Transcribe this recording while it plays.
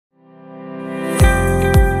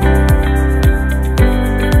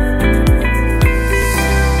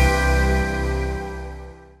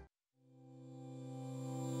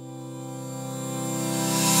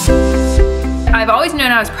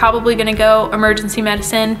I was probably gonna go emergency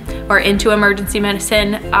medicine or into emergency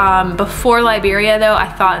medicine. Before Liberia though, I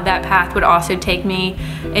thought that path would also take me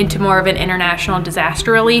into more of an international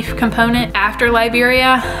disaster relief component. After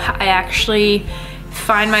Liberia, I actually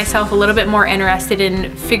find myself a little bit more interested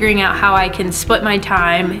in figuring out how I can split my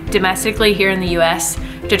time domestically here in the US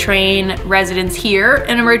to train residents here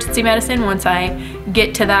in emergency medicine once I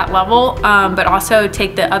get to that level, but also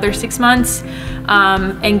take the other 6 months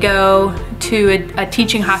and go to a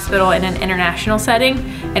teaching hospital in an international setting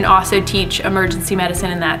and also teach emergency medicine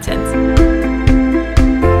in that sense.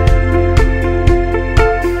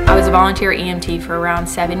 I was a volunteer EMT for around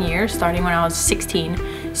 7 years, starting when I was 16.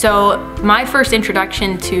 So my first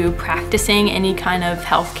introduction to practicing any kind of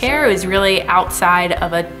healthcare was really outside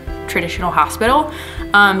of a traditional hospital.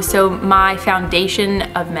 So my foundation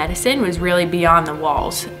of medicine was really beyond the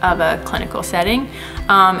walls of a clinical setting,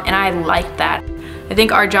 and I liked that. I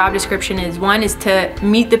think our job description is, one is to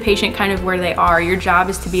meet the patient kind of where they are. Your job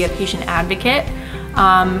is to be a patient advocate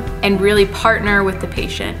and really partner with the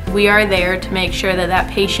patient. We are there to make sure that that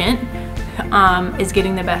patient is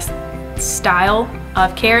getting the best style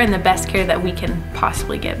of care and the best care that we can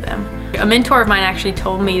possibly give them. A mentor of mine actually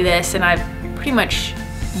told me this, and I've pretty much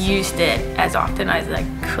used it as often as I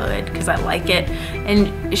could because I like it.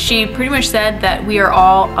 And she pretty much said that we are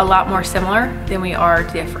all a lot more similar than we are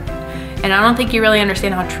different. And I don't think you really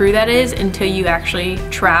understand how true that is until you actually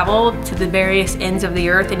travel to the various ends of the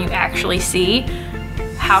earth and you actually see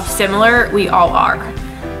how similar we all are.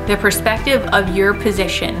 The perspective of your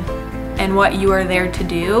position and what you are there to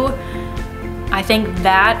do, I think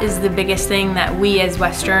that is the biggest thing that we as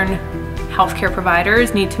Western healthcare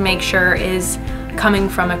providers need to make sure is coming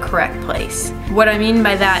from a correct place. What I mean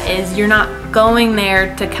by that is you're not going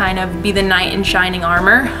there to kind of be the knight in shining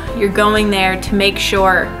armor. You're going there to make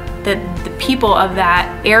sure that the people of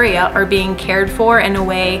that area are being cared for in a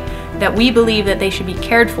way that we believe that they should be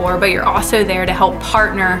cared for, but you're also there to help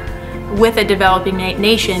partner with a developing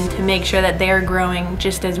nation to make sure that they are growing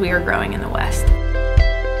just as we are growing in the West.